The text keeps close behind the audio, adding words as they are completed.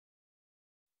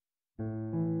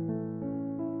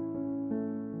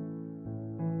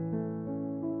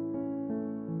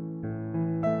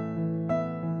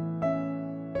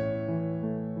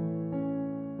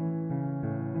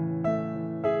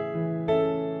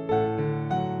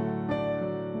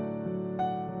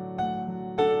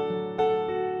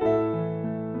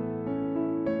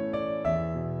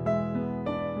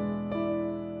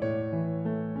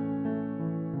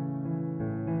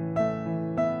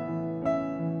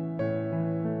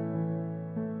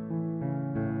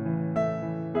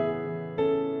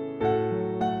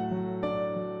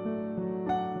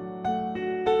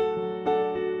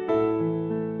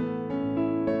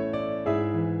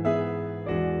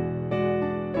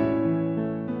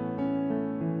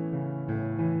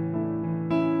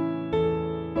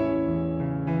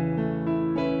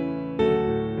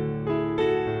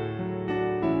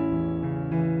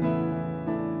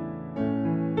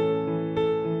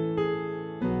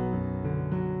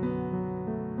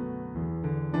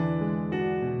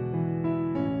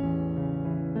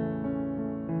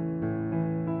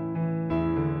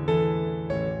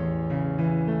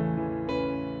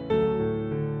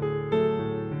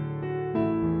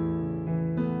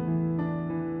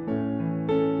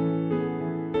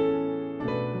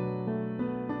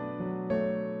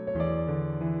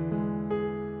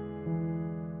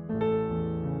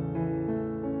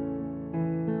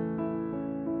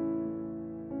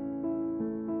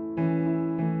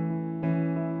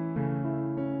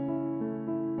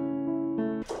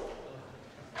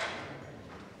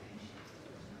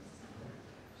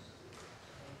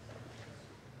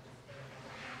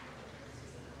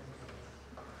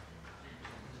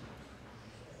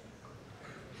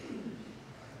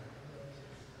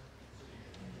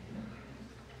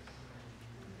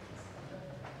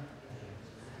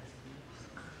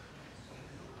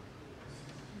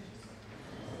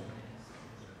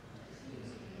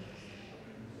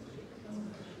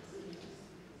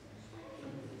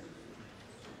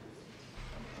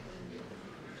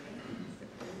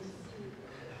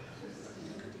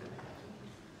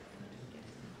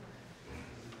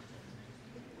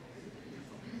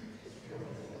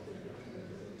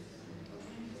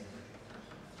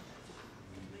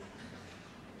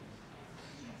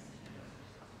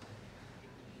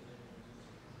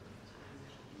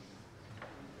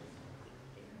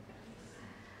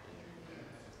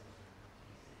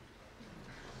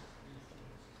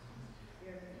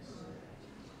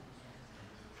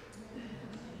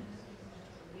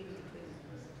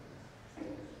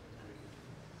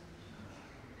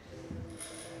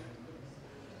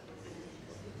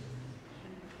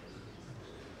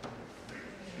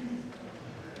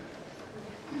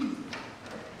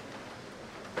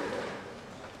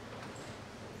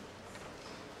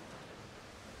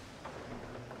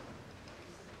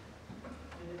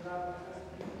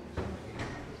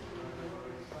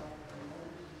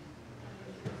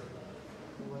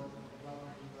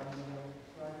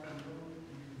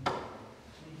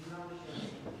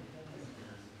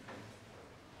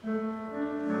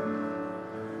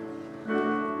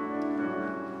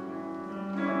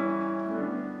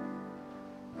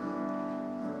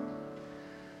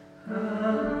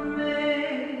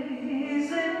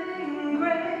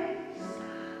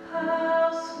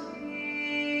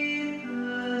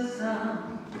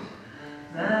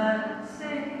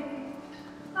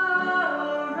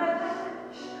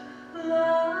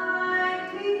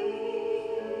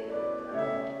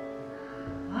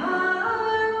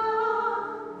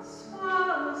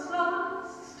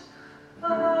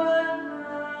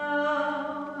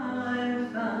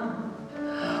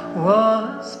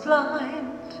Was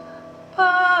blind,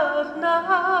 but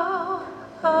now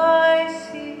I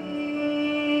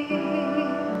see.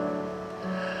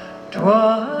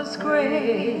 'Twas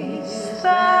grace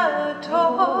that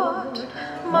taught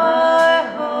my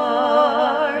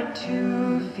heart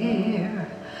to fear,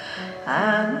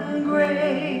 and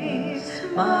grace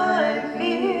my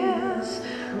fears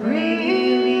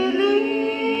relieved.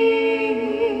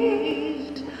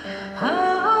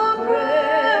 How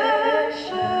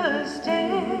precious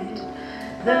did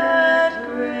that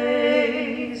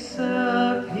grace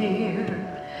appear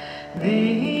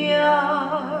the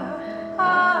hour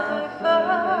I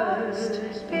first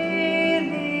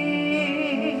believed.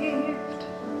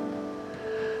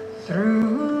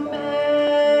 Through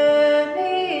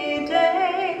many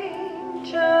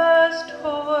dangers,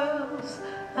 toils,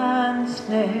 and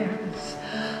snares,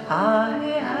 I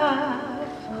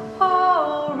have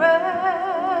already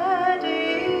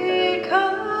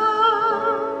come.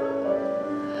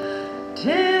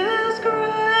 'Tis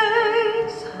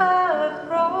grace hath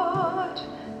brought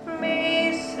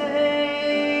me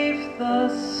safe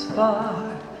thus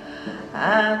far,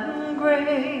 and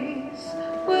grace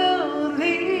will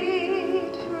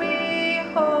lead me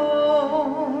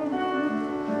home.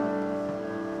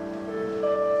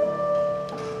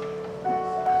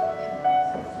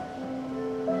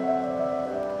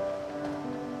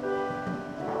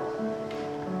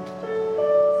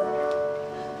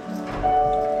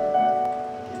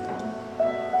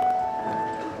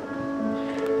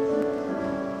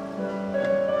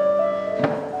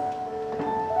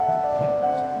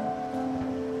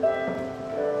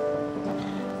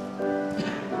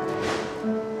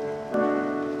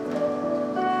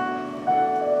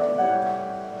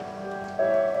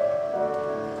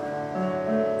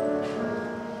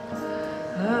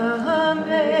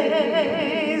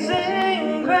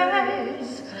 Amazing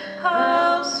grace,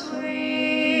 how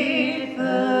sweet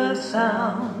the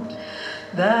sound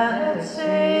that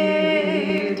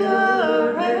saved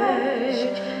a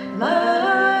wretch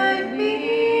like me.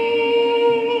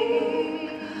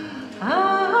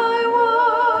 I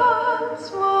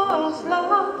once was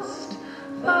lost,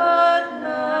 but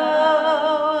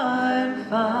now I'm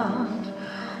found.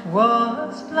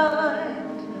 Was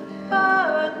blind,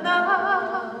 but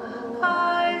now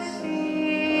I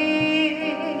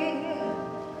see.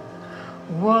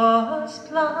 Was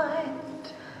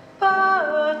blind,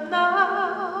 but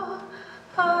now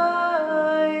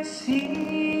I see.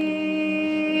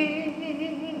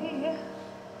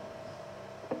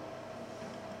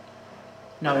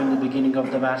 Now in the beginning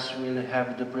of the Mass we'll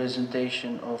have the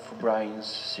presentation of Brian's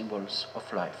symbols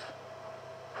of life.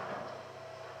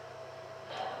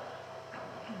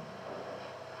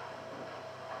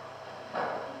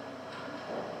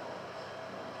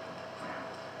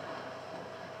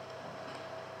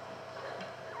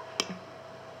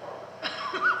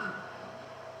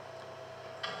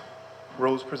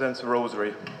 Rose presents a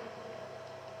rosary.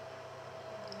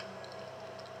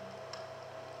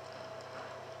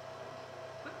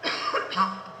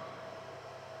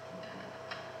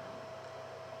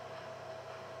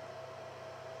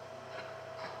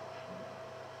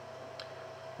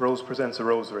 Rose presents a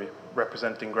rosary,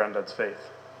 representing Grandad's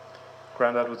faith.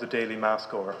 Grandad was a daily mass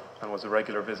goer and was a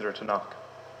regular visitor to Knock.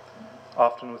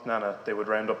 Often with Nana, they would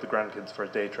round up the grandkids for a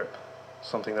day trip,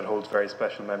 something that holds very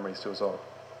special memories to us all.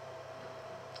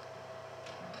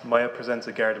 Maya presents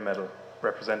a Garda medal,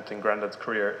 representing Grandad's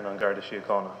career in An Garda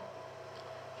Síochána.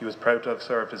 He was proud to have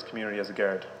served his community as a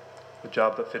guard, a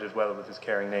job that fitted well with his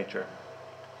caring nature.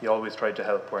 He always tried to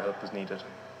help where help was needed.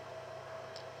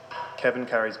 Kevin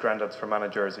carries Grandad's Fermanagh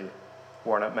jersey,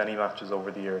 worn at many matches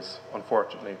over the years,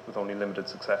 unfortunately with only limited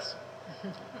success.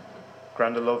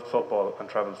 Grandad loved football and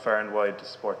travelled far and wide to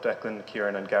support Declan,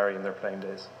 Ciaran and Gary in their playing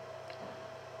days.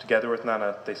 Together with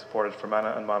Nana, they supported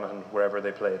Fermanagh and Monaghan wherever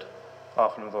they played,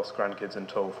 often with us grandkids in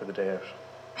tow for the day out.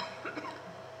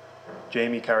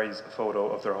 Jamie carries a photo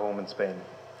of their home in Spain.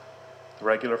 The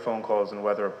regular phone calls and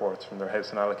weather reports from their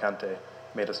house in Alicante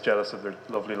made us jealous of their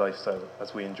lovely lifestyle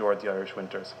as we endured the Irish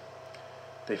winters.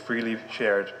 They freely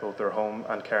shared both their home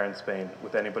and car in Spain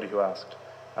with anybody who asked,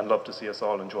 and loved to see us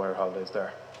all enjoy our holidays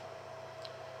there.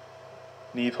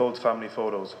 Niamh holds family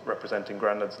photos representing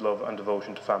Grandad's love and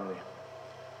devotion to family.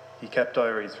 He kept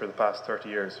diaries for the past 30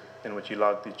 years in which he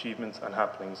logged the achievements and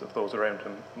happenings of those around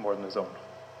him more than his own.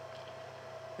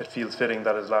 It feels fitting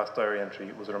that his last diary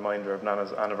entry was a reminder of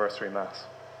Nana's anniversary mass,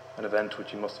 an event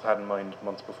which he must have had in mind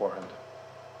months beforehand.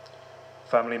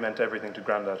 Family meant everything to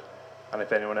Grandad, and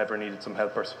if anyone ever needed some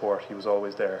help or support, he was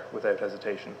always there without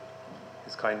hesitation.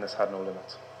 His kindness had no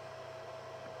limits.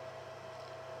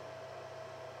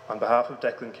 On behalf of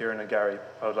Declan, Ciaran and Gary,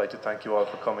 I would like to thank you all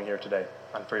for coming here today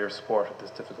and for your support at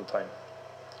this difficult time.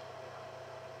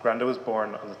 Granda was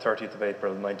born on the 30th of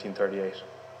April 1938.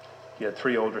 He had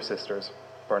 3 older sisters,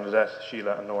 Bernadette,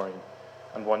 Sheila and Noreen,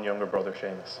 and 1 younger brother,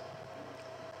 Seamus.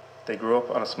 They grew up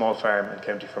on a small farm in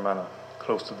County Fermanagh,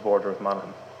 close to the border with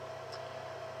Monaghan.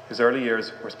 His early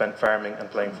years were spent farming and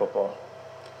playing football.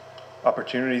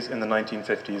 Opportunities in the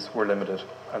 1950s were limited,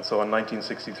 and so in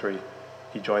 1963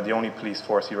 he joined the only police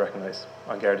force he recognised,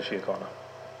 on Garda Síochána.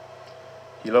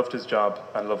 He loved his job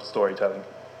and loved storytelling,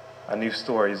 and new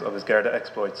stories of his Garda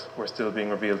exploits were still being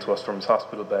revealed to us from his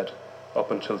hospital bed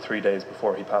up until 3 days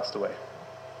before he passed away.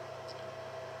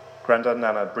 Grandad and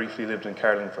Nana briefly lived in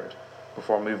Carlingford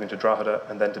before moving to Drogheda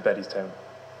and then to Bettystown,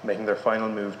 making their final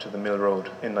move to the Mill Road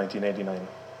in 1989.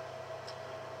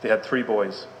 They had 3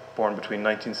 boys, born between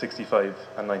 1965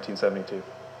 and 1972.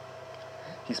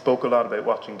 He spoke a lot about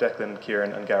watching Declan,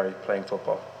 Ciaran and Gary playing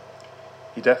football.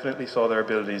 He definitely saw their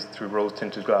abilities through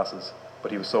rose-tinted glasses,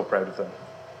 but he was so proud of them.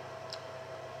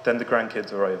 Then the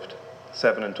grandkids arrived,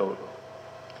 7 in total.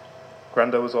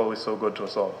 Granda was always so good to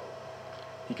us all.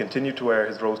 He continued to wear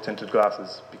his rose-tinted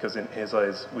glasses because in his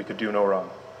eyes we could do no wrong,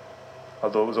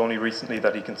 although it was only recently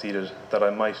that he conceded that I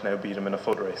might now beat him in a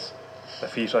foot race, a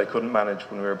feat I couldn't manage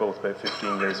when we were both about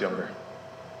 15 years younger.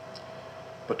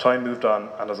 But time moved on,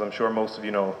 and as I'm sure most of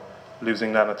you know,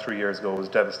 losing Nana 3 years ago was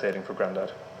devastating for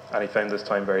Grandad, and he found this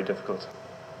time very difficult.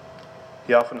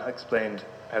 He often explained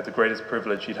how the greatest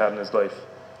privilege he'd had in his life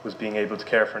was being able to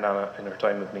care for Nana in her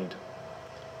time of need.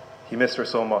 He missed her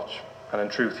so much, and in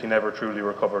truth he never truly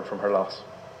recovered from her loss.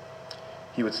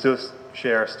 He would still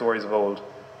share stories of old,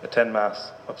 attend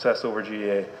Mass, obsess over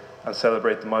GAA, and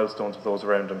celebrate the milestones of those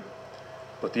around him.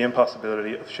 But the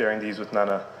impossibility of sharing these with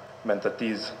Nana meant that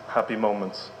these happy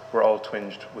moments were all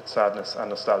twinged with sadness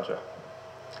and nostalgia.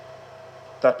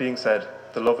 That being said,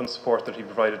 the love and support that he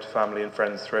provided to family and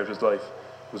friends throughout his life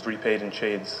was repaid in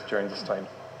shades during this time,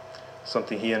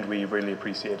 something he and we really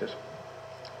appreciated.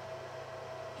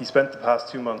 He spent the past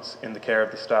 2 months in the care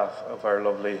of the staff of Our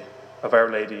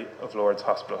Lady of Lourdes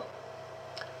Hospital.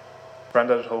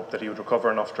 Grandad had hoped that he would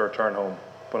recover enough to return home,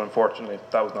 but unfortunately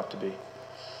that was not to be.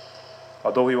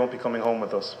 Although he won't be coming home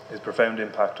with us, his profound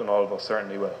impact on all of us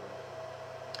certainly will.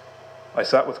 I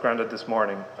sat with Grandad this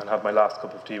morning and had my last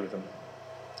cup of tea with him.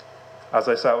 As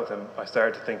I sat with him, I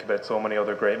started to think about so many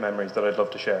other great memories that I'd love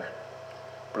to share.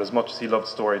 But as much as he loved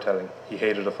storytelling, he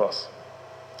hated a fuss.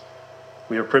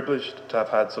 We are privileged to have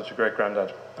had such a great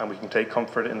Grandad, and we can take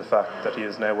comfort in the fact that he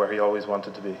is now where he always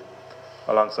wanted to be,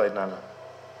 alongside Nana.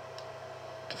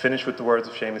 To finish with the words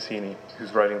of Seamus Heaney,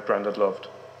 whose writing Grandad loved,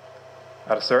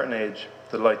 "At a certain age,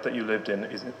 the light that you lived in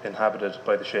is inhabited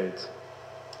by the shades.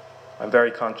 I'm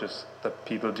very conscious that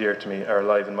people dear to me are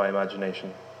alive in my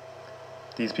imagination.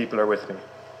 These people are with me.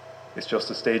 It's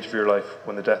just a stage of your life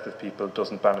when the death of people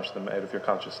doesn't banish them out of your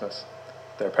consciousness.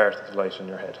 They're part of the light in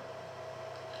your head."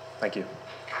 Thank you.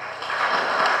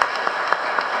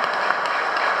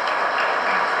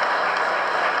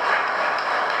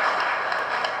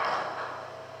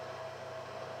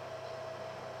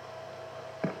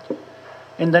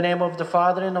 In the name of the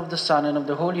Father, and of the Son, and of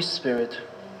the Holy Spirit,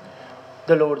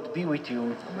 the Lord be with you.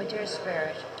 And with your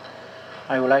spirit.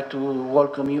 I would like to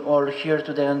welcome you all here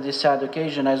today on this sad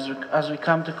occasion as we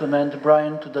come to commend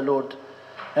Brian to the Lord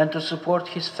and to support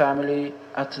his family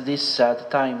at this sad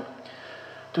time.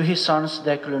 To his sons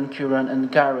Declan, Ciaran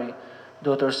and Gary,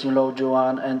 daughters-in-law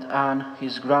Joann and Anne,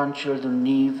 his grandchildren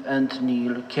Niamh and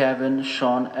Neil, Kevin,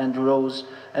 Sean and Rose,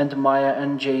 and Maya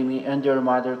and Jamie and their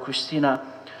mother Kristina,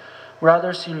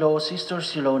 brothers-in-law,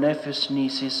 sisters-in-law, nephews,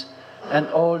 nieces, and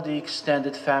all the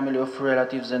extended family of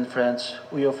relatives and friends,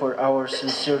 we offer our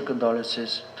sincere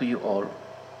condolences to you all.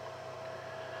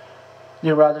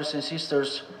 Dear brothers and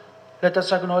sisters, let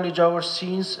us acknowledge our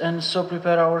sins and so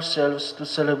prepare ourselves to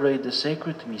celebrate the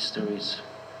sacred mysteries.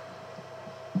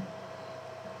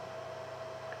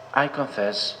 I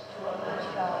confess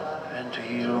And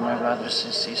to you, my brothers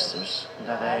and sisters,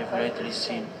 that I have lately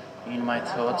seen in my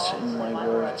thoughts, in my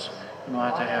words, in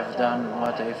what I have done, and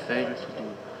what I failed to do,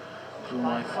 through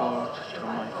my fault, through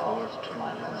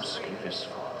my mischievous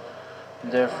fault.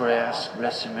 Therefore I ask,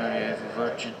 Blessed Mary, every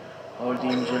Virgin, all the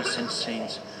angels and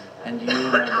saints, and you,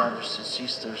 my brothers and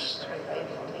sisters.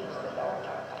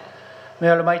 May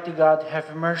Almighty God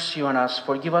have mercy on us,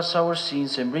 forgive us our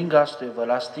sins, and bring us to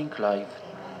everlasting life.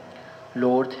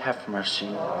 Lord, have mercy.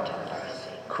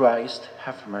 Christ,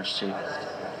 have mercy.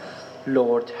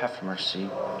 Lord, have mercy.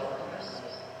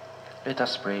 Let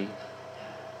us pray.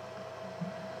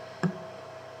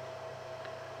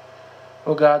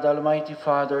 O God, Almighty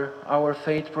Father, our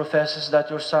faith professes that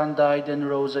your Son died and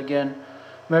rose again.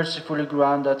 Mercifully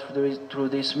grant that through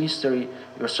this mystery,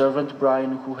 your servant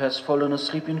Brian, who has fallen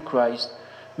asleep in Christ,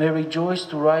 may rejoice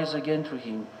to rise again through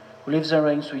him, who lives and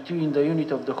reigns with you in the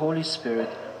unity of the Holy Spirit,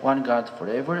 one God,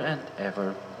 forever and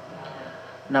ever.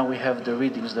 Now we have the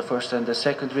readings, the first and the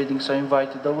second readings. I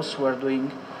invite those who are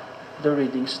doing the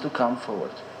readings to come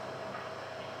forward.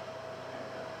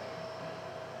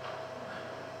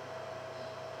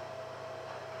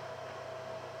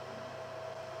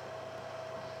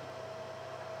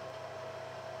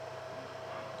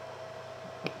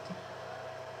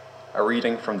 A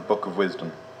reading from the Book of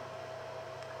Wisdom.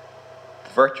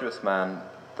 The virtuous man,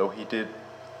 though he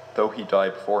die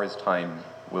before his time,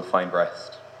 will find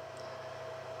rest.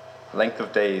 Length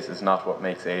of days is not what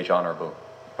makes age honourable,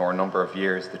 nor number of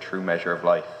years the true measure of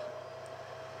life.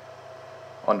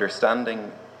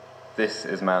 Understanding, this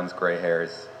is man's grey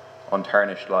hairs.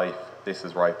 Untarnished life, this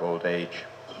is ripe old age.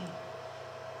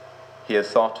 He has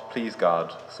sought to please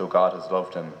God, so God has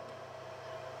loved him.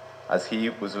 As he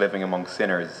was living among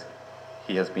sinners,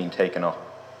 he has been taken up.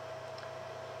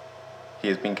 He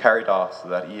has been carried off so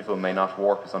that evil may not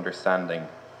warp his understanding,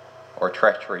 or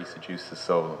treachery seduce his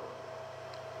soul.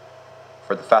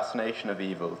 For the fascination of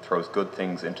evil throws good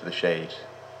things into the shade,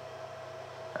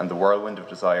 and the whirlwind of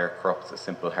desire corrupts a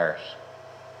simple heart.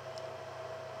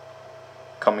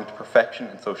 Coming to perfection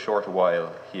in so short a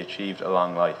while, he achieved a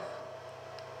long life.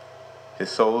 His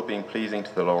soul being pleasing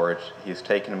to the Lord, he has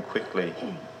taken him quickly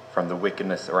from the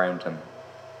wickedness around him.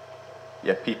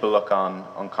 Yet people look on,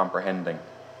 uncomprehending.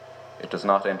 It does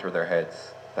not enter their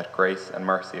heads that grace and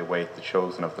mercy await the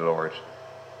chosen of the Lord,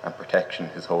 and protection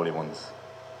his holy ones.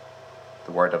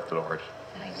 The word of the Lord.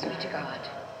 Thanks be to God.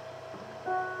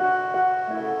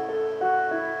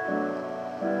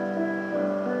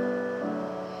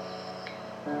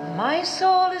 My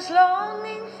soul is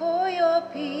longing for your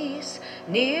peace,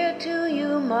 near to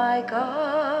you, my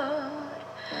God.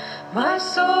 My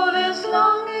soul is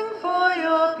longing for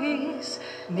your peace,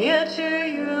 near to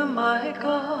you, my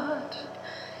God.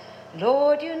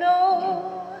 Lord, you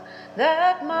know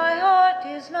that my heart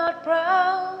is not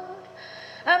proud,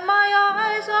 and my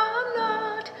eyes are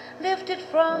not lifted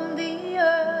from the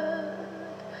earth.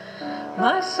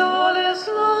 My soul is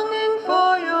longing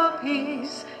for your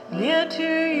peace, near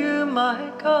to you,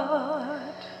 my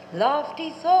God. Lofty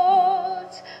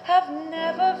thoughts have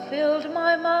never filled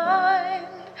my mind,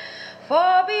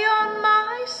 far beyond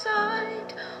my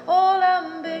sight, all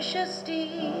ambitious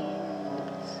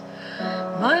deeds.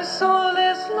 My soul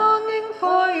is longing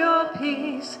for your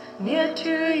peace, near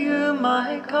to you,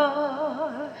 my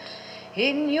God.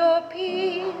 In your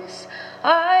peace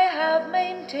I have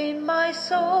maintained my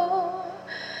soul.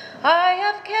 I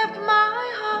have kept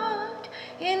my heart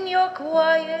in your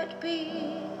quiet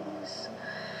peace.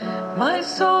 My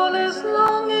soul is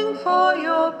longing for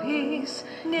your peace,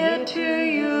 near to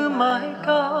you, my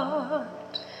God.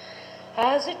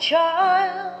 As a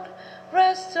child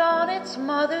rests on its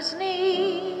mother's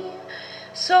knee,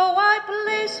 so I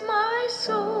place my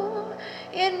soul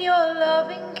in your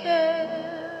loving care.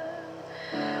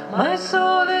 My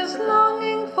soul is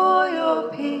longing for your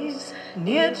peace,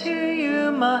 near to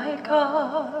you, my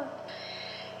God.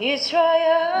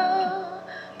 Israel,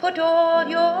 put all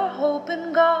your hope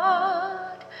in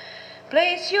God.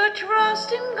 Place your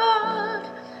trust in God,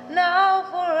 now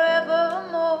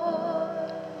forevermore.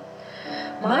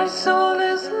 My soul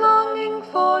is longing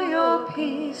for your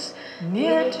peace,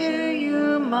 near to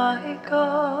you, my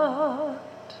God.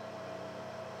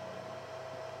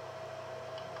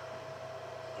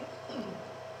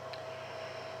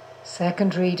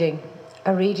 Second reading,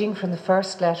 a reading from the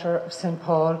first letter of St.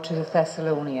 Paul to the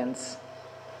Thessalonians.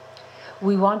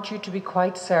 We want you to be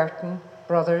quite certain,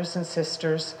 brothers and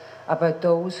sisters, about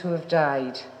those who have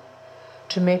died,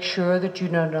 to make sure that you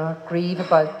do not grieve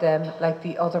about them like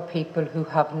the other people who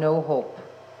have no hope.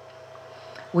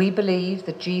 We believe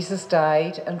that Jesus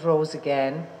died and rose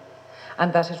again,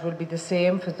 and that it will be the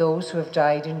same for those who have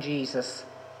died in Jesus.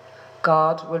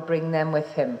 God will bring them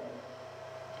with him.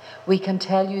 We can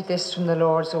tell you this from the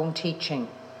Lord's own teaching,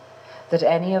 that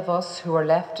any of us who are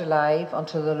left alive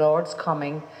until the Lord's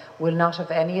coming will not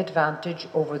have any advantage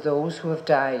over those who have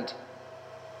died.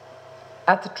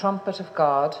 At the trumpet of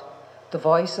God, the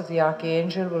voice of the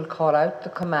archangel will call out the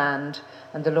command,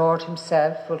 and the Lord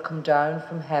himself will come down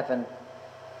from heaven.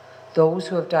 Those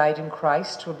who have died in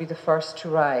Christ will be the first to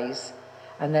rise,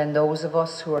 and then those of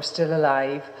us who are still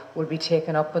alive will be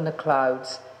taken up in the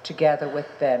clouds together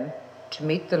with them to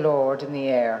meet the Lord in the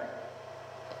air.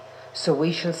 So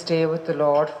we shall stay with the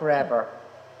Lord forever.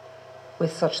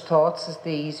 With such thoughts as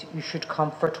these, you should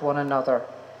comfort one another.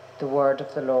 The word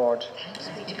of the Lord. Thanks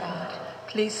be to God.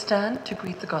 Please stand to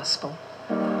greet the gospel.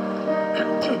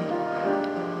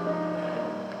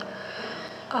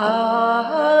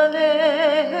 Alleluia,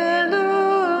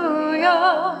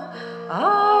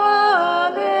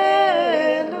 alleluia,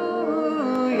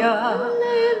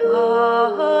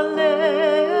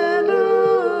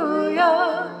 alleluia,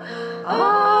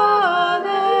 alleluia.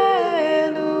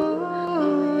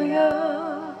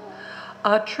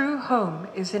 Our true home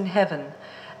is in heaven,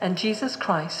 and Jesus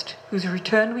Christ, whose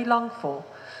return we long for,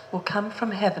 will come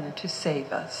from heaven to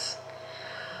save us.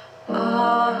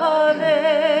 Alleluia,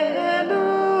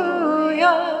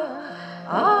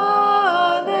 alleluia,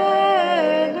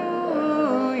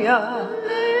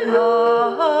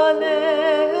 alleluia,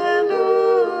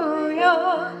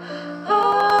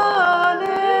 alleluia.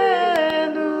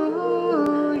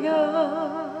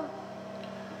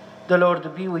 The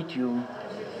Lord be with you.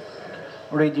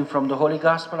 Reading from the Holy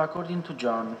Gospel according to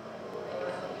John.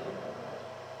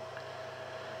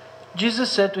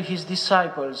 Jesus said to his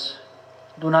disciples,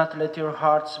 "Do not let your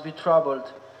hearts be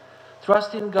troubled.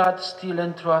 Trust in God still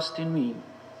and trust in me.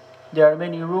 There are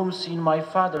many rooms in my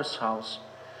Father's house.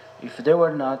 If there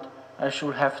were not, I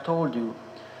should have told you.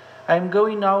 I am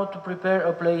going now to prepare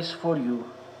a place for you,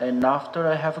 and after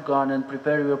I have gone and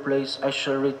prepared your place, I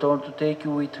shall return to take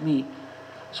you with me,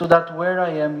 so that where I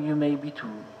am you may be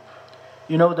too.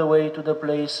 You know the way to the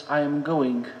place I am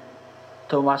going."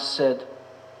 Thomas said,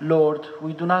 "Lord,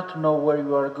 we do not know where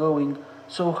you are going,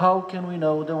 so how can we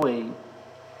know the way?"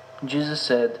 Jesus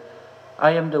said,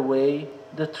 "I am the way,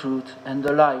 the truth, and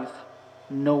the life.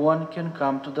 No one can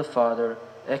come to the Father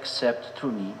except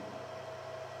through me."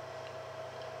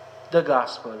 The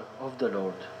Gospel of the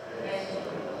Lord.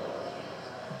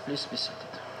 Please be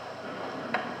seated.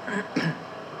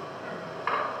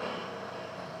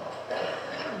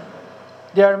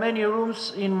 There are many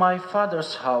rooms in my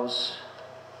Father's house.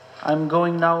 I am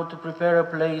going now to prepare a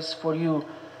place for you,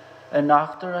 and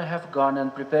after I have gone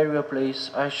and prepared your place,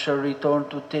 I shall return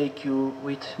to take you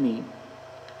with me.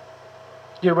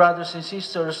 Dear brothers and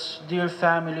sisters, dear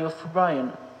family of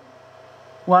Brian,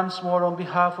 once more on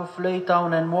behalf of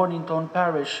Laytown and Mornington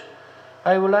Parish,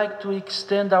 I would like to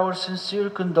extend our sincere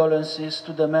condolences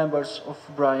to the members of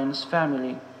Brian's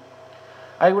family.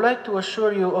 I would like to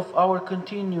assure you of our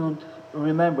continued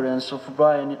remembrance of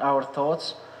Brian in our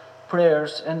thoughts,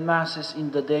 prayers, and masses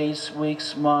in the days,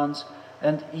 weeks, months,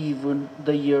 and even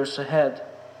the years ahead.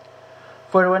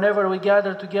 For whenever we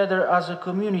gather together as a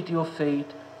community of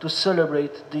faith to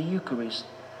celebrate the Eucharist,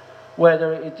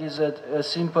 whether it is a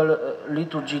simple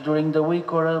liturgy during the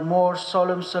week or a more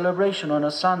solemn celebration on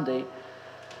a Sunday,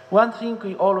 one thing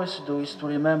we always do is to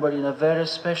remember in a very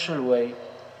special way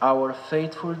our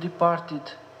faithful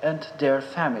departed and their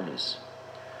families.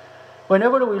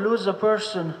 Whenever we lose a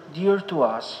person dear to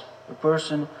us, a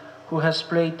person who has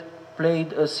played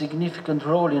a significant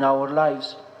role in our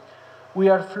lives, we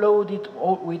are flooded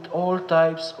with all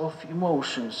types of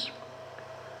emotions.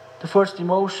 The first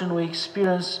emotion we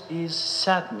experience is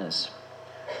sadness.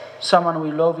 Someone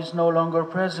we love is no longer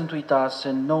present with us,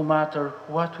 and no matter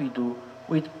what we do,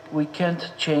 we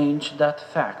can't change that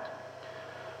fact.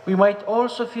 We might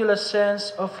also feel a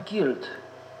sense of guilt.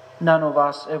 None of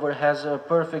us ever has a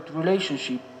perfect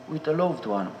relationship with a loved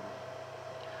one.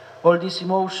 All these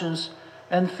emotions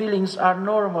and feelings are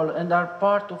normal and are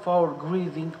part of our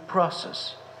grieving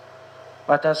process.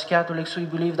 But as Catholics, we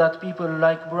believe that people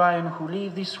like Brian, who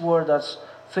leave this world as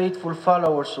faithful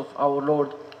followers of our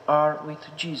Lord, are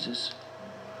with Jesus.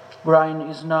 Brian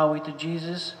is now with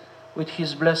Jesus, with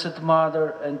his Blessed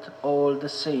Mother and all the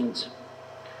saints.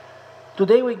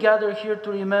 Today we gather here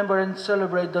to remember and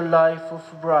celebrate the life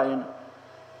of Brian,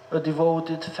 a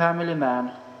devoted family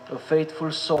man, a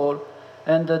faithful soul,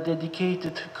 and a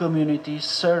dedicated community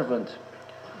servant.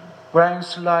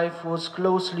 Brian's life was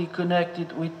closely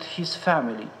connected with his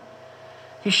family.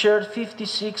 He shared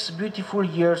 56 beautiful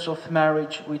years of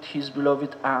marriage with his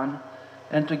beloved Anne,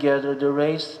 and together they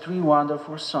raised 3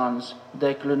 wonderful sons,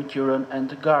 Declan, Ciaran,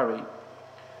 and Gary.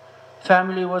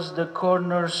 Family was the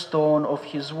cornerstone of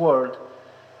his world,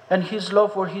 and his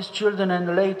love for his children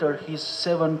and later his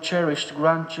 7 cherished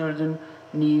grandchildren,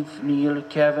 Niamh, Neil,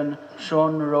 Kevin,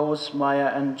 Sean, Rose,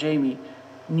 Maya, and Jamie,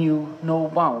 knew no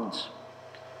bounds.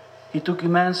 He took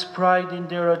immense pride in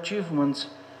their achievements,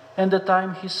 and the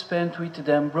time he spent with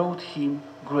them brought him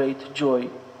great joy.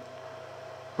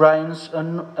 Brian's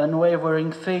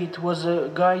unwavering faith was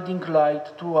a guiding light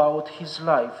throughout his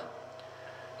life.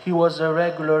 He was a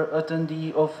regular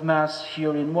attendee of Mass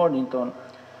here in Mornington,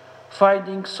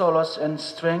 finding solace and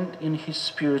strength in his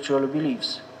spiritual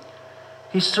beliefs.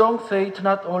 His strong faith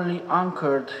not only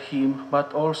anchored him,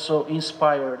 but also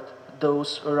inspired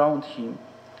those around him.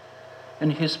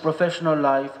 In his professional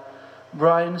life,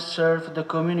 Brian served the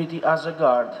community as a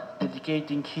guard,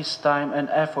 dedicating his time and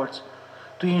efforts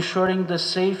to ensuring the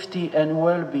safety and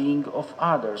well-being of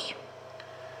others.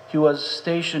 He was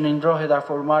stationed in Drogheda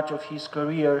for much of his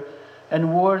career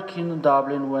and worked in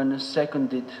Dublin when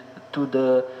seconded to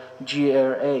the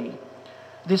GRA.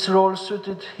 This role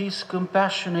suited his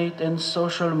compassionate and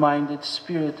social-minded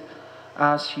spirit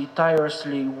as he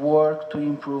tirelessly worked to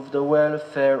improve the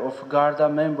welfare of Garda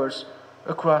members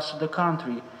across the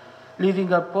country,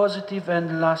 leaving a positive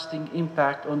and lasting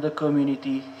impact on the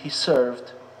community he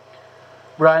served.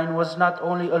 Brian was not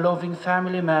only a loving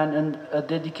family man and a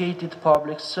dedicated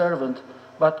public servant,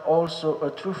 but also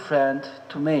a true friend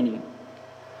to many.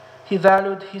 He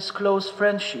valued his close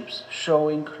friendships,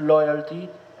 showing loyalty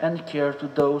and care to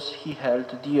those he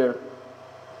held dear.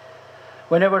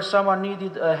 Whenever someone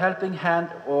needed a helping hand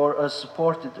or a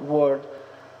supportive word,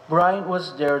 Brian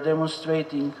was there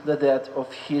demonstrating the depth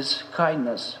of his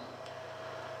kindness.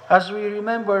 As we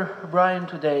remember Brian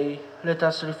today, let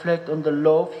us reflect on the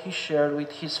love he shared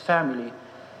with his family,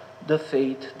 the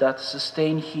faith that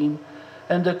sustained him,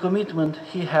 and the commitment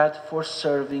he had for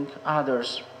serving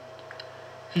others.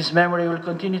 His memory will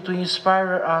continue to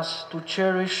inspire us to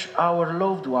cherish our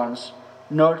loved ones,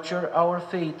 nurture our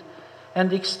faith,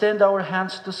 and extend our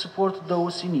hands to support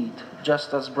those in need,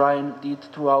 just as Brian did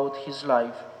throughout his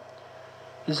life.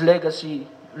 His legacy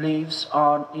lives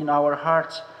on in our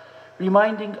hearts,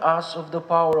 reminding us of the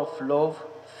power of love,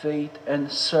 faith,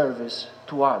 and service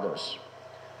to others.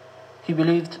 He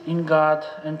believed in God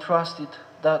and trusted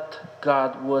that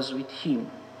God was with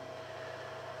him.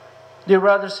 Dear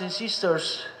brothers and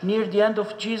sisters, near the end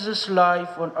of Jesus'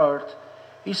 life on earth,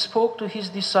 he spoke to his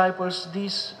disciples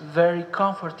these very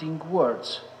comforting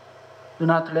words. Do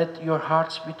not let your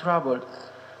hearts be troubled.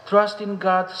 Trust in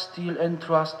God still and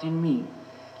trust in me.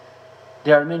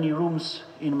 There are many rooms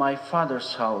in my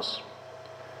Father's house.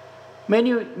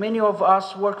 Many of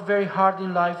us work very hard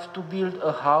in life to build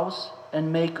a house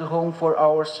and make a home for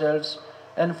ourselves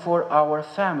and for our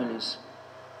families.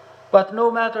 But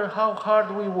no matter how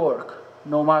hard we work,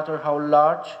 no matter how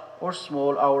large or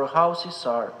small our houses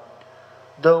are,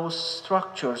 those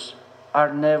structures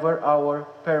are never our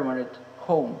permanent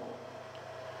home.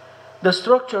 The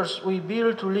structures we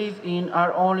build to live in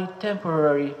are only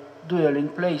temporary dwelling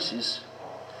places.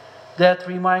 That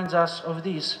reminds us of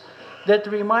this. That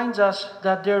reminds us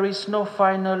that there is no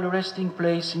final resting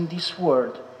place in this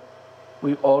world.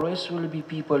 We always will be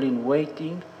people in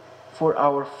waiting for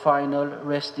our final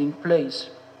resting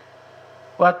place.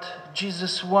 What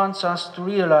Jesus wants us to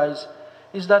realize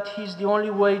is that He is the only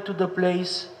way to the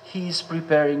place He is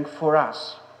preparing for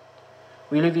us.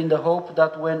 We live in the hope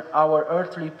that when our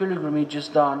earthly pilgrimage is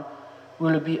done,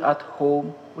 we'll be at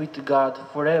home with God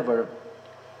forever.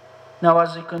 Now,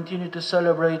 as we continue to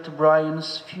celebrate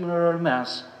Brian's funeral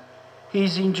Mass, he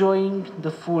is enjoying the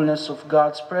fullness of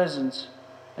God's presence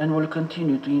and will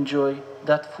continue to enjoy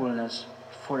that fullness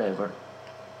forever.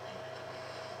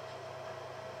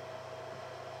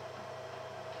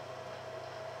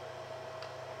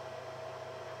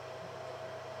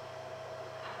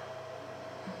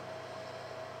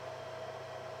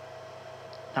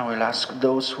 Now I'll ask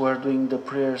those who are doing the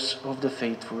prayers of the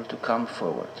faithful to come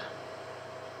forward.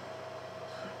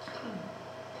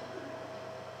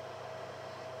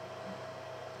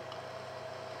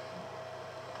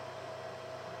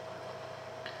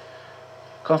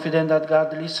 Confident that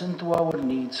God listens to our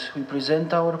needs, we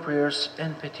present our prayers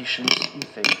and petitions in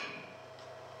faith.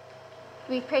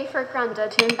 We pray for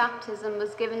Grandad, who in baptism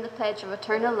was given the pledge of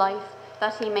eternal life,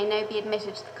 that he may now be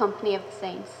admitted to the company of the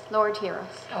saints. Lord, hear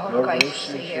us. Lord,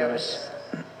 graciously hear us.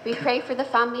 We pray for the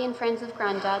family and friends of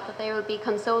Grandad, that they will be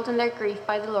consoled in their grief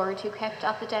by the Lord, who kept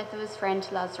at the death of his friend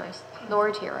Lazarus.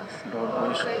 Lord, hear us.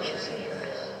 Lord, graciously hear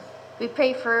us. We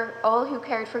pray for all who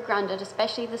cared for Grandad,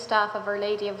 especially the staff of Our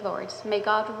Lady of Lourdes. May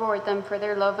God reward them for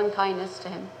their love and kindness to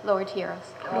him. Lord, hear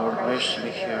us. Lord,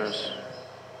 graciously hear us.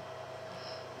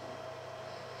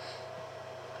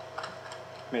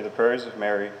 May the prayers of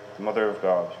Mary, the Mother of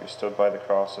God, who stood by the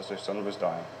cross as her Son was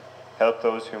dying, help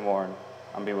those who mourn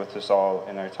and be with us all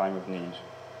in our time of need.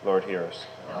 Lord, hear us.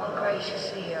 Lord,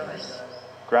 graciously hear us.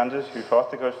 Granted, who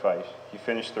fought the good fight, he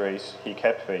finished the race, he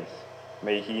kept faith.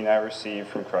 May he now receive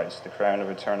from Christ the crown of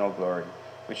eternal glory,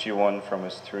 which he won from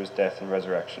us through his death and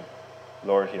resurrection.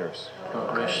 Lord, hear us.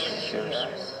 Lord, graciously hear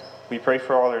us. We pray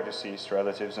for all our deceased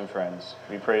relatives and friends.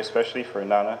 We pray especially for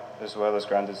Nana, as well as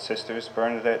Grandad's sisters,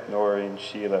 Bernadette, Noreen,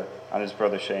 Sheila, and his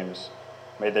brother Seamus.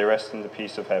 May they rest in the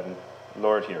peace of heaven.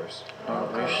 Lord, hear us.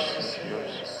 Lord, graciously hear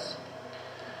us.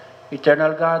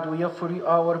 Eternal God, we offer you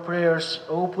our prayers.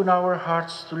 Open our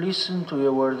hearts to listen to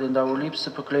your word and our lips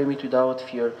to proclaim it without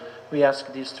fear. We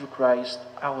ask this through Christ,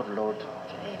 our Lord.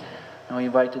 Now we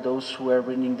invite those who are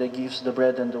bringing the gifts, the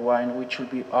bread and the wine, which will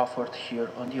be offered here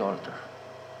on the altar.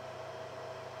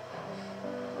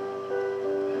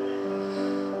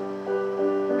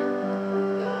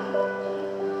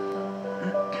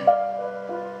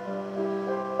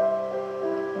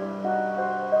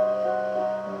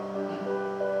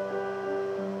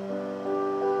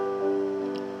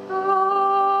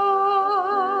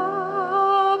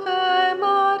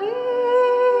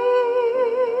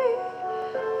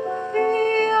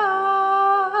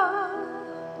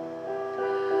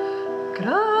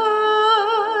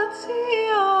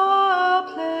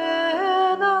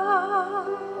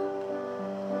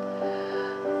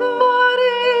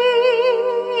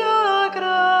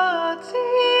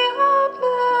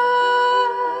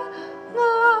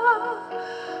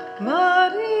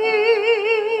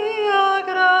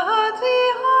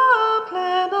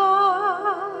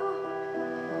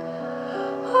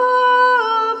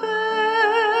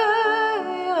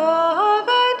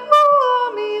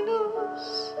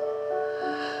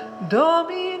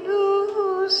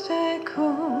 Dominus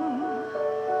tecum,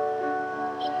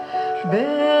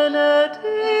 benedicta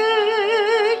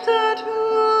tu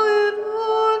in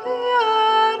mulieribus,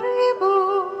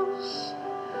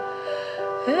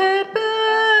 et benedictus,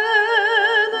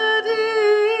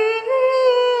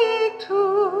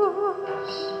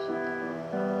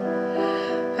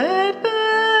 et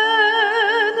benedictus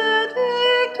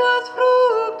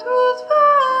fructus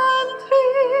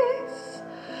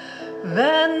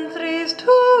ventris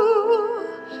tu,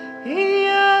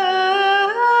 Iesu.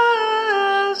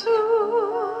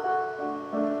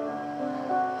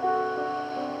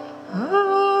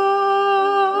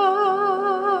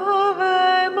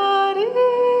 Ave Maria.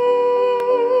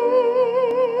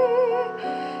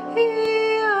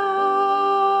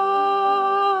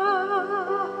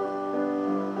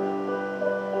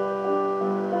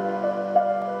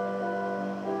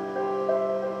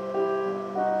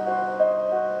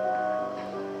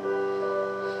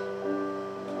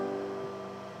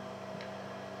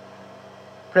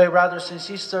 Pray, brothers and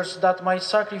sisters, that my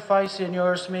sacrifice and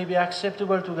yours may be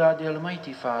acceptable to God the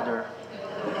Almighty Father.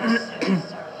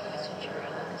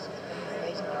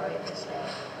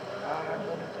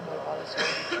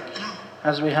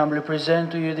 As we humbly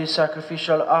present to you this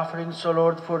sacrificial offering, O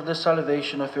Lord, for the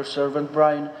salvation of your servant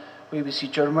Brian, we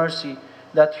beseech your mercy,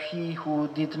 that he who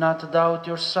did not doubt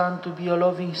your Son to be a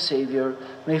loving Savior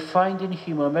may find in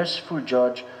him a merciful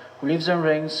Judge, who lives and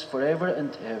reigns forever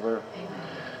and ever. Amen.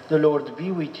 The Lord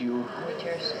be with you. With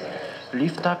your spirit.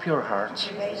 Lift up your hearts.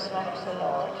 Praise not the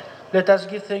Lord. Let us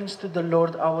give thanks to the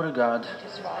Lord our God. It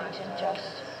is right and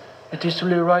just. It is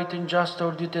truly right and just,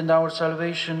 our duty and our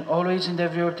salvation, always and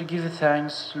everywhere to give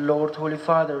thanks, Lord, Holy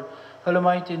Father,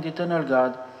 Almighty and eternal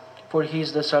God, for he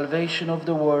is the salvation of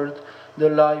the world, the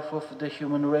life of the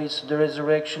human race, the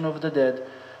resurrection of the dead.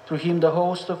 Through him the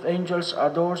host of angels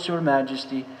adores your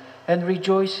majesty and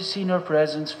rejoices in your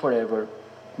presence forever.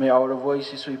 May our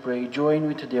voices, we pray, join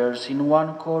with theirs in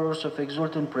one chorus of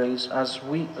exultant praise as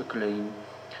we acclaim.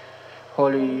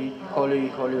 Holy, holy,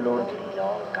 holy Lord,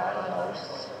 Lord God of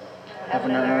hosts,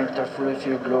 heaven and earth are full of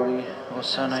your glory.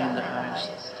 Hosanna in the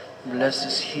highest. Blessed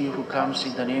is he who comes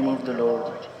in the name of the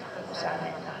Lord. Hosanna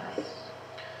in the highest.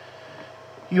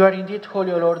 You are indeed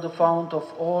holy, O Lord, the fount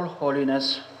of all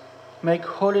holiness. Make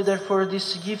holy, therefore,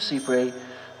 these gifts, we pray,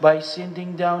 by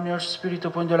sending down your Spirit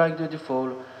upon the like the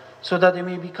fall, so that they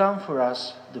may become for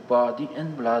us the body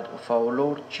and blood of our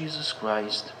Lord Jesus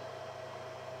Christ.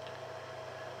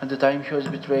 At the time he was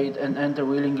betrayed and entered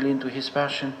willingly into his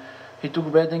passion, he took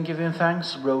bread and giving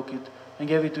thanks, broke it, and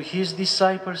gave it to his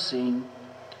disciples, saying,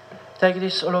 "Take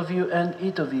this, all of you, and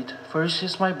eat of it, for this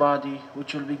is my body,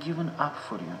 which will be given up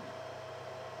for you."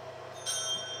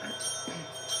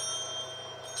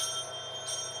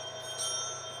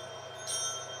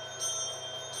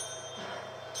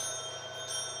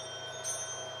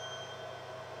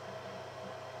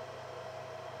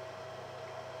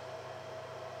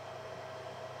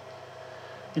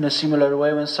 In a similar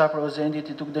way, when supper was ended,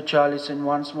 he took the chalice, and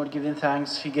once more giving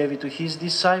thanks, he gave it to his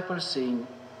disciples, saying,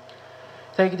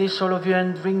 "Take this, all of you,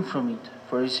 and drink from it,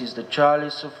 for this is the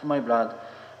chalice of my blood,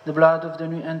 the blood of the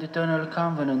new and eternal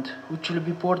covenant, which will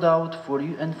be poured out for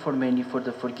you and for many for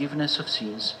the forgiveness of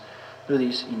sins. Do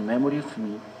this in memory of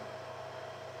me."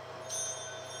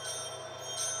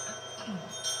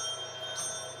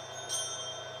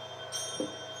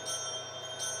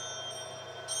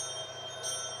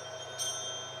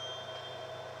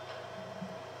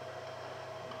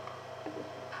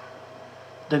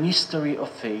 The mystery of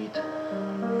faith.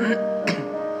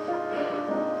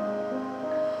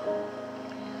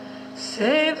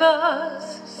 Save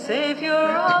us, Savior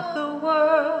of the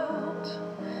world.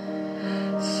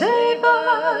 Save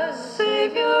us,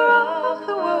 Savior of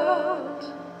the world.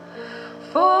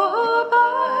 For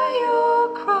by your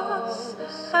cross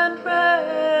and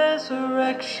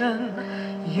resurrection,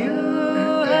 you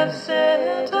have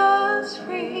set us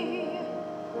free.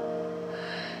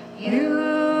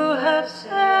 You have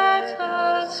set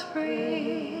us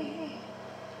free.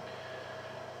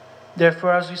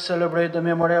 Therefore, as we celebrate the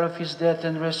memorial of his death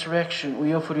and resurrection,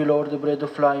 we offer you, Lord, the bread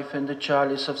of life and the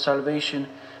chalice of salvation,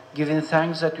 giving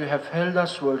thanks that you have held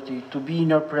us worthy to be in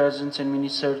your presence and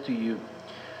minister to you.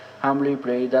 Humbly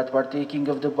pray that, partaking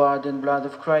of the body and blood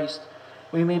of Christ,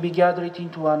 we may be gathered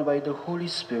into one by the Holy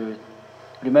Spirit.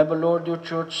 Remember, Lord, your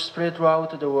church spread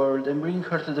throughout the world, and bring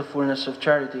her to the fullness of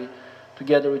charity,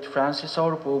 together with Francis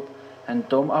our Pope, and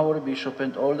Tom our Bishop,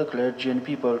 and all the clergy and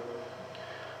people.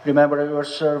 Remember your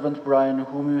servant Brian,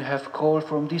 whom you have called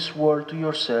from this world to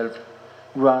yourself.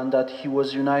 Grant that he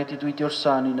was united with your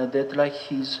Son in a death like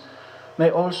his,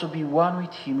 may also be one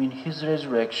with him in his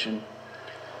resurrection.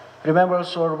 Remember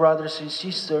also our brothers and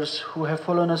sisters who have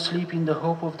fallen asleep in the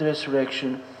hope of the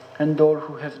resurrection, and all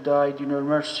who have died in your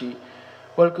mercy.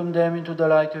 Welcome them into the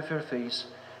light of your face.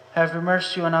 Have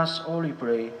mercy on us all, we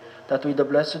pray, that with the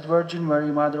Blessed Virgin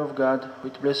Mary, Mother of God,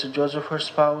 with blessed Joseph, her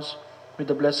spouse, with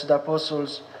the blessed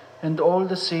apostles, and all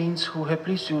the saints who have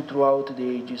pleased you throughout the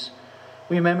ages,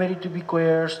 we may merit to be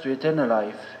co-heirs to eternal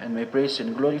life, and may praise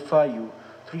and glorify you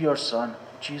through your Son,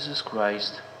 Jesus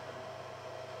Christ.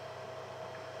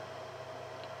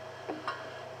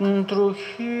 Through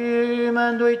him,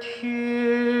 and with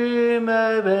him,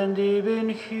 and even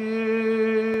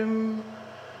him,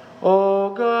 O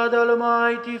God,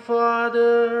 Almighty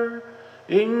Father,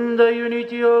 in the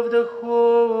unity of the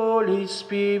Holy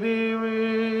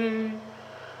Spirit,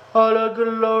 all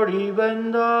glory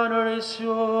and honor is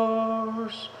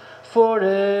yours,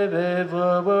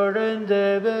 forever and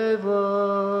ever.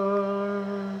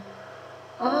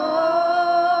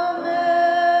 Amen.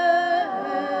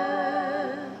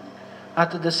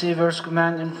 At the Savior's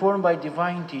command, informed by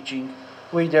divine teaching,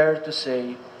 we dare to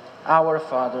say, Our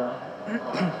Father,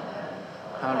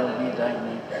 hallowed be thy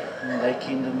name, thy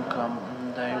kingdom come,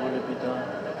 and thy will be done,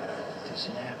 as it is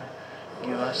in heaven.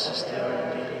 Give us this day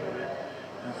our daily bread,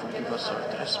 and forgive us our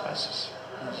trespasses,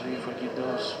 as we forgive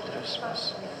those who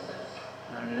trespass.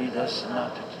 And lead us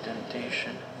not into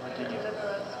temptation, but deliver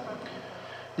us.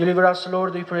 Deliver us,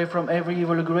 Lord, we pray, from every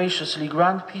evil. Graciously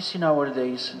grant peace in our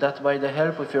days, that by the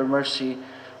help of your mercy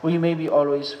we may be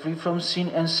always free from sin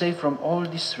and safe from all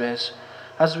distress,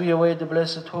 as we await the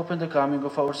blessed hope and the coming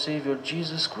of our Savior,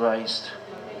 Jesus Christ.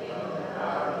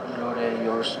 Glory to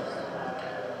yours.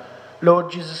 Lord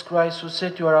Jesus Christ, who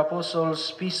said to your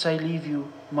apostles, Peace I leave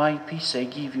you, my peace I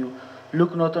give you,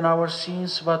 look not on our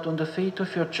sins, but on the faith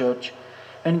of your church,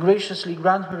 and graciously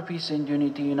grant her peace and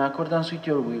unity in accordance with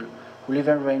your will, who live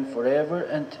and reign forever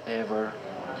and ever.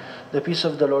 The peace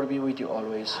of the Lord be with you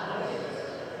always.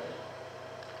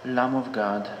 Lamb of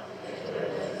God,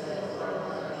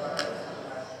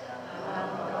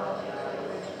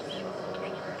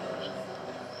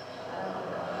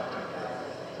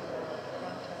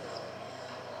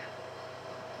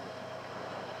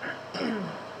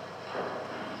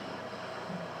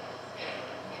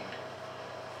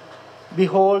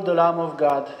 behold the Lamb of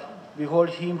God. Behold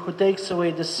him who takes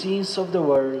away the sins of the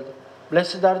world.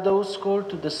 Blessed are those called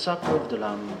to the supper of the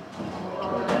Lamb.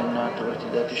 Lord, I am not worthy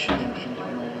that you should enter into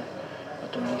my room,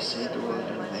 but only say the word,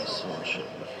 and my soul shall be.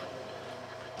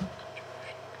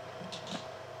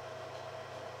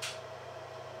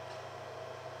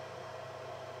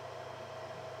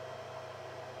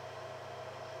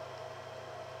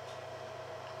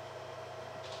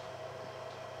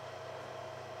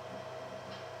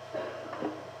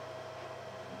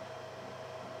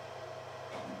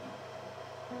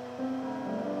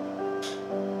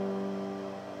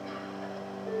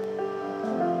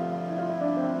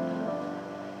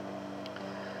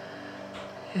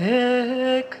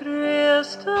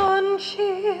 Christ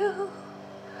unchild,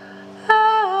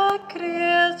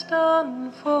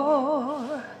 Christen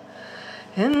for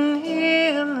in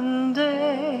hele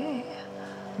day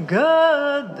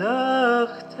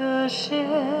gedachte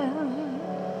sin.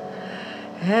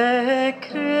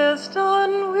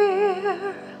 Christen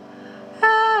weer,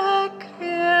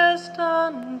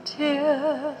 Christen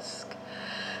tisk,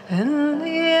 en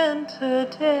lente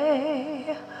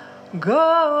day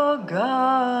go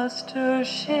gaster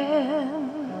sin.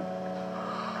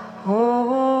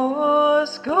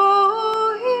 Os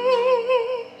go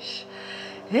ish,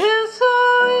 is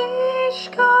o ish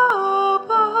go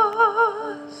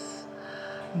bas,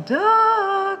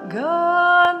 da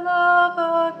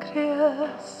galava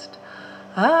Christ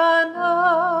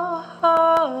anaring.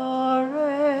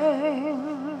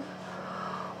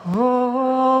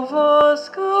 O vos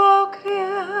go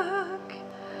krieg,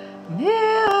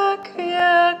 near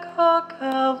krieg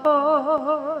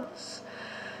hakavos,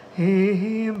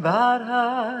 I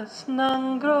barras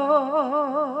nangros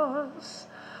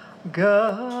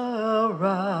garami.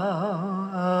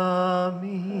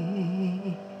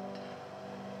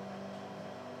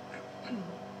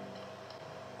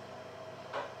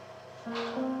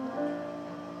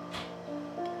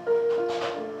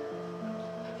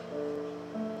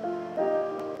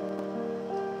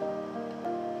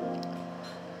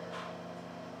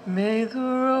 May the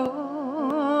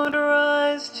road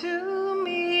rise to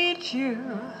meet you.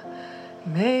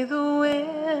 May the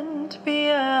wind be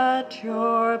at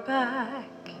your back.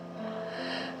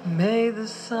 May the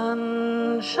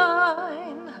sun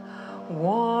shine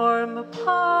warm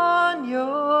upon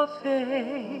your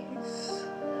face.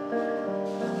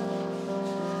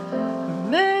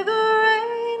 May the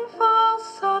rain fall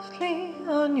softly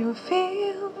on your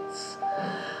fields,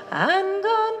 and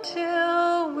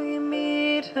until we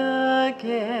meet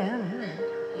again,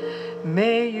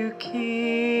 may you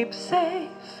keep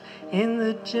safe in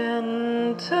the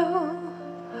gentle,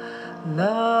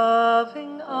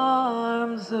 loving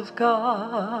arms of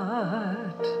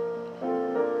God.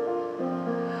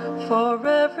 For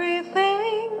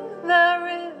everything there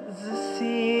is a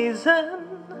season,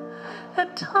 a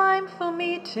time for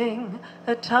meeting,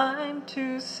 a time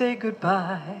to say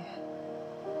goodbye.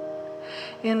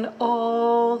 In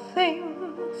all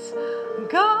things,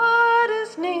 God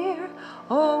is near,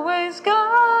 always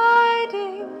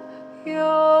guiding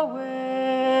your way.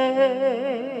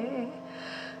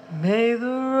 May the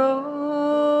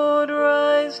road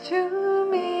rise to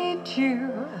meet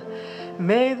you.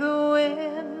 May the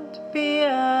wind be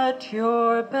at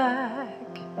your back.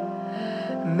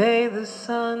 May the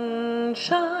sun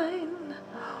shine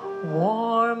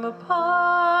warm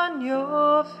upon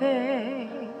your face.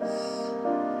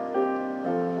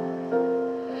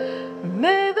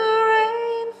 May the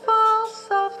rain fall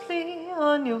softly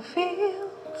on your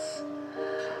fields,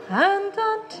 and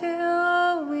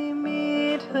until we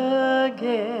meet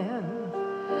again,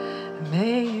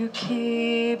 may you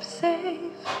keep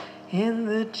safe in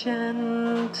the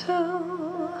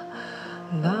gentle,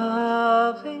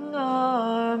 loving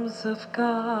arms of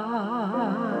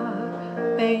God.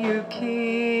 May you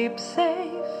keep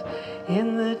safe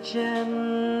in the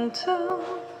gentle,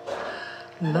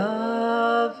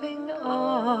 loving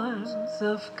arms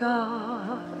of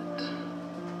God.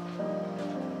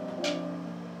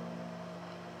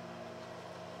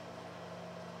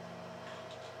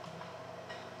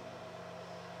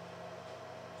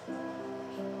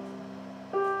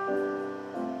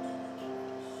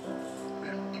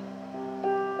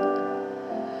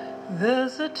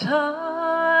 There's a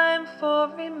time for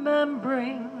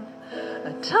remembering,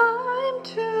 a time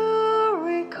to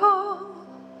recall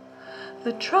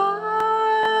the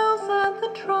trials and the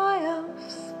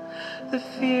triumphs, the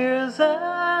fears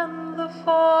and the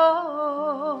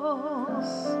falls.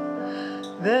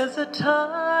 There's a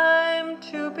time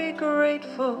to be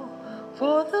grateful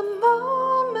for the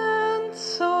moments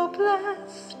so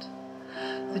blessed,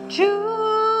 the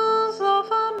jewels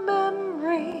of our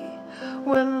memory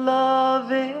when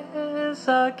love is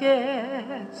our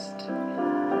guest.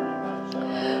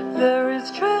 There is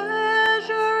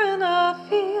treasure in our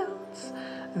fields,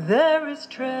 there is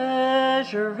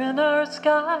treasure in our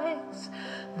skies,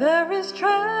 there is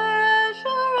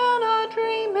treasure in our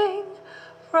dreaming,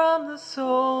 from the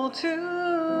soul to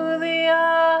the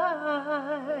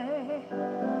eye.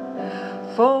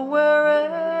 For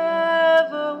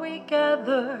wherever we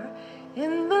gather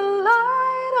in the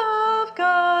light of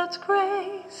God's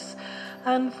grace,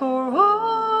 and for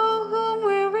all whom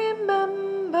we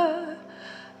remember,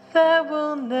 there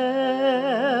will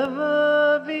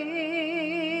never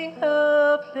be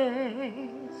a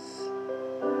place.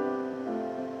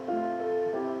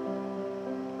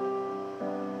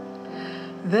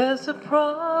 There's a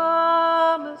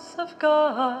promise of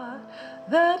God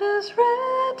that is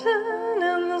written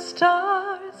in the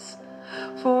stars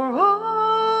for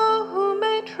all who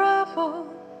may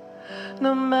travel,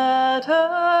 no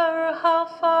matter how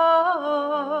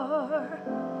far.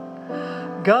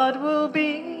 God will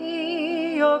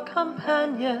be your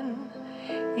companion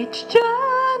each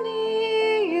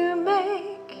journey you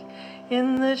make,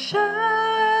 in the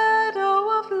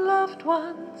shadow of loved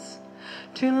ones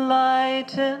to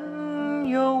lighten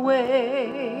your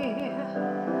way.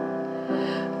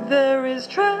 There is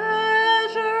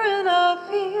treasure in our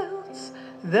fields,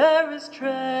 there is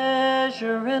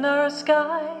treasure in our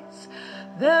skies,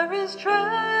 there is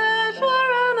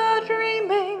treasure in our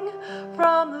dreaming,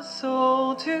 from the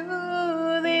soul to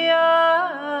the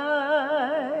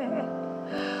eye.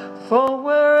 For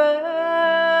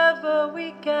wherever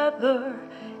we gather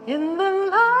in the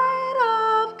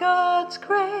light of God's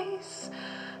grace,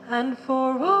 and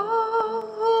for all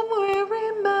whom we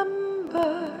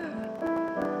remember,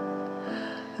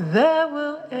 there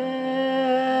will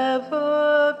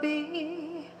ever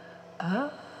be a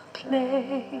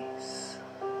place.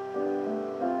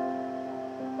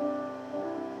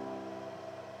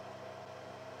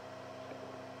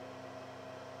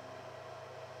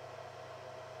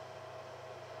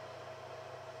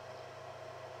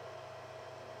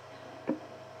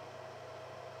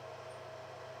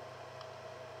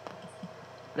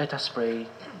 Let us pray.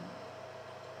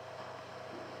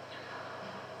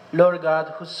 Lord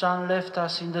God, whose Son left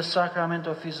us in the sacrament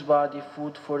of his body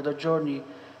food for the journey,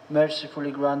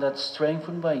 mercifully grant that,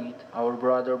 strengthened by it, our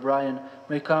brother Brian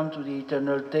may come to the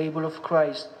eternal table of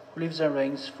Christ, who lives and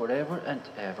reigns forever and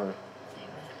ever. Amen.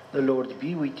 The Lord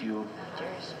be with you.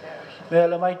 May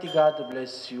Almighty God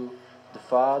bless you, the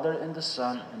Father and the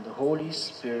Son and the Holy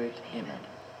Spirit. Amen.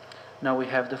 Now we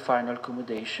have the final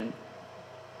commendation.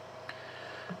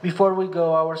 Before we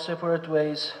go our separate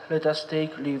ways, let us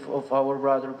take leave of our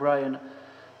brother Brian.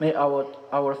 May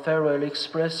our farewell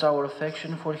express our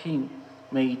affection for him.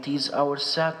 May it ease our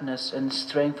sadness and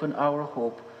strengthen our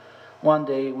hope. One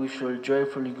day we shall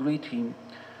joyfully greet him,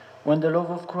 when the love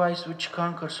of Christ, which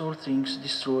conquers all things,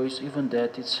 destroys even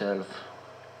death itself.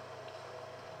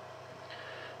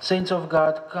 Saints of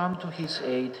God, come to his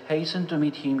aid, hasten to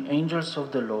meet him. Angels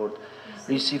of the Lord,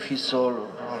 receive his soul,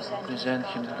 present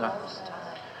him to God.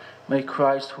 May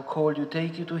Christ, who called you,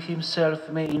 take you to himself.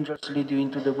 May angels lead you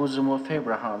into the bosom of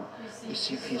Abraham.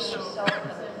 Receive his soul.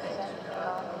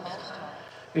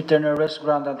 Eternal rest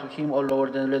grant unto him, O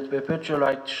Lord, and let perpetual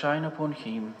light shine upon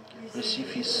him.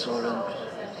 Receive his soul.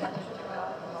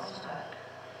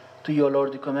 To you, O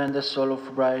Lord, we commend the soul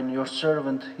of Brian, your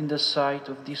servant. In the sight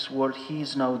of this world he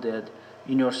is now dead.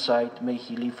 In your sight may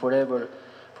he live forever.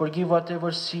 Forgive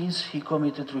whatever sins he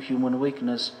committed through human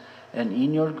weakness, and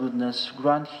in your goodness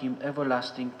grant him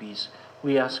everlasting peace.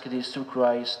 We ask this through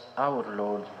Christ our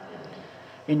Lord.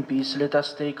 In peace let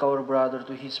us take our brother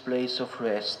to his place of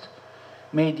rest.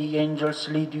 May the angels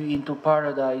lead you into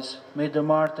paradise. May the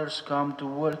martyrs come to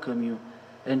welcome you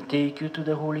and take you to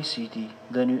the holy city,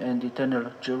 the new and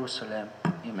eternal Jerusalem.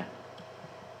 Amen.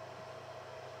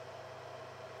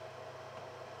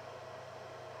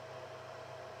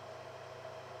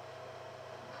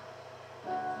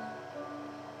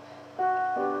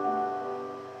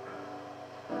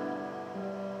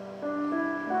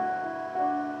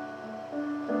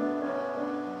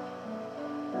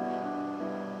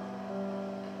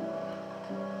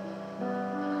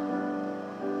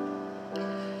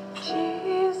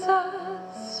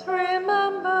 Jesus,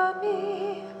 remember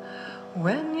me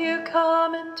when you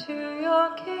come into your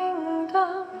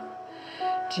kingdom.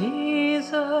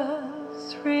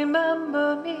 Jesus,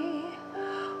 remember me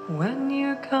when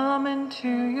you come into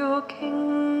your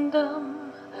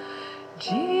kingdom.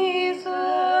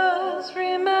 Jesus,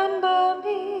 remember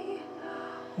me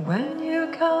when you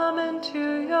come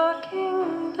into your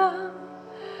kingdom.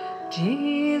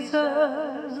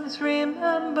 Jesus,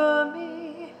 remember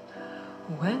me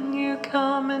when you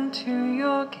come into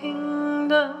your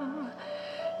kingdom.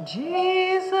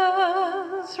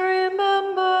 Jesus,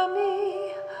 remember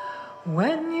me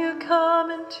when you come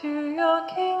into your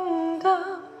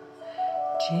kingdom.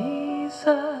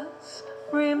 Jesus,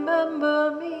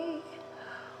 remember me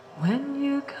when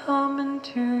you come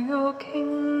into your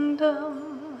kingdom.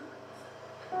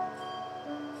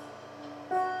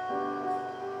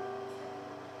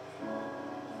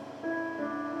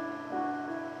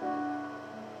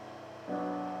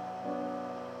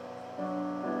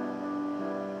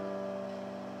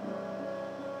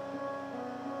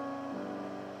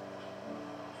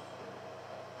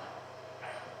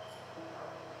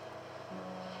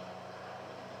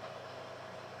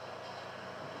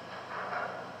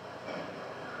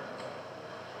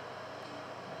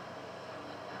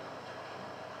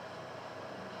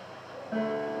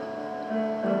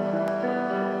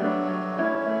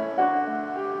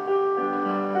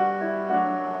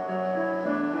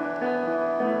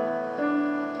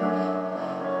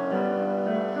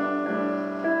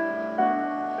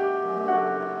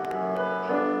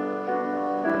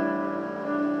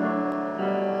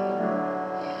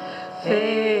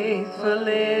 Faithful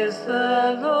is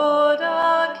the Lord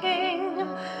our King.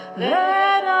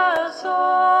 Let us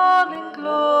all in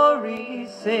glory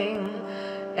sing,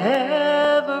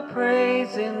 ever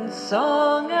praise in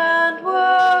song and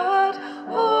word.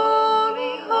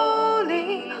 Holy,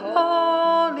 holy,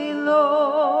 holy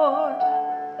Lord.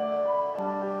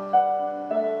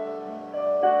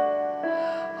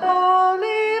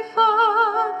 Holy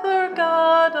Father,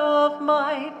 God of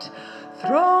might,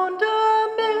 throned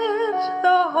amid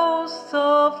the hosts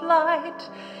of light,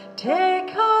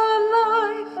 take our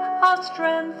life, our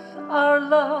strength, our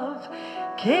love,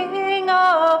 King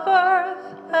of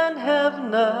earth and heaven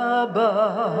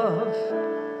above.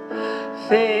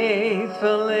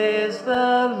 Faithful is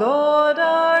the Lord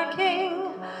our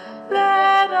King.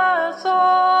 Let us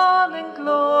all in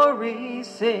glory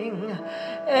sing,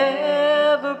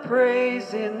 ever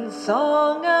praise in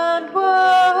song and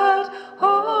word.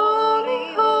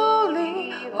 Holy,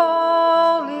 holy,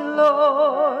 holy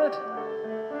Lord.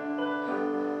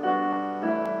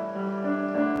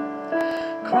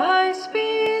 Christ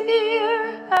be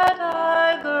near at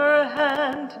either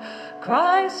hand,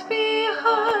 Christ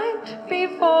behind,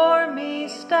 before me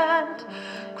stand,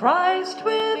 Christ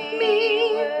with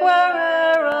me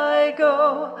where'er I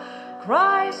go,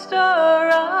 Christ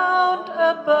around,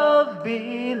 above,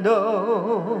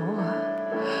 below.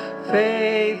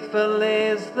 Faithful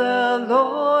is the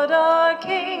Lord our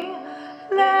King.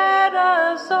 Let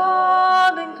us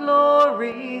all in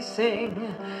glory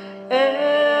sing,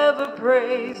 ever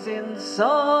praise in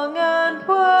song and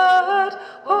word.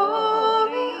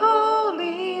 Holy,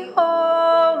 holy,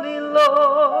 holy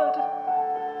Lord.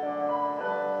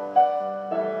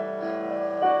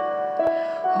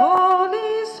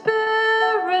 Holy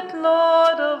Spirit,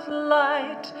 Lord of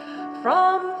light,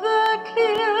 from the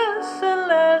clear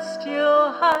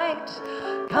celestial height,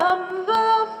 come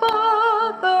the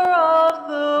Father of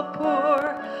the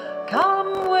poor,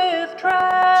 come with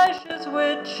treasures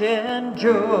which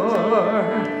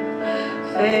endure.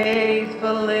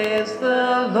 Faithful is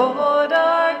the Lord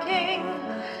our King.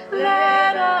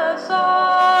 Let us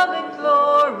all in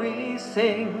glory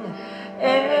sing,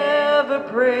 ever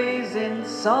praise in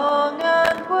song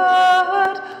and word.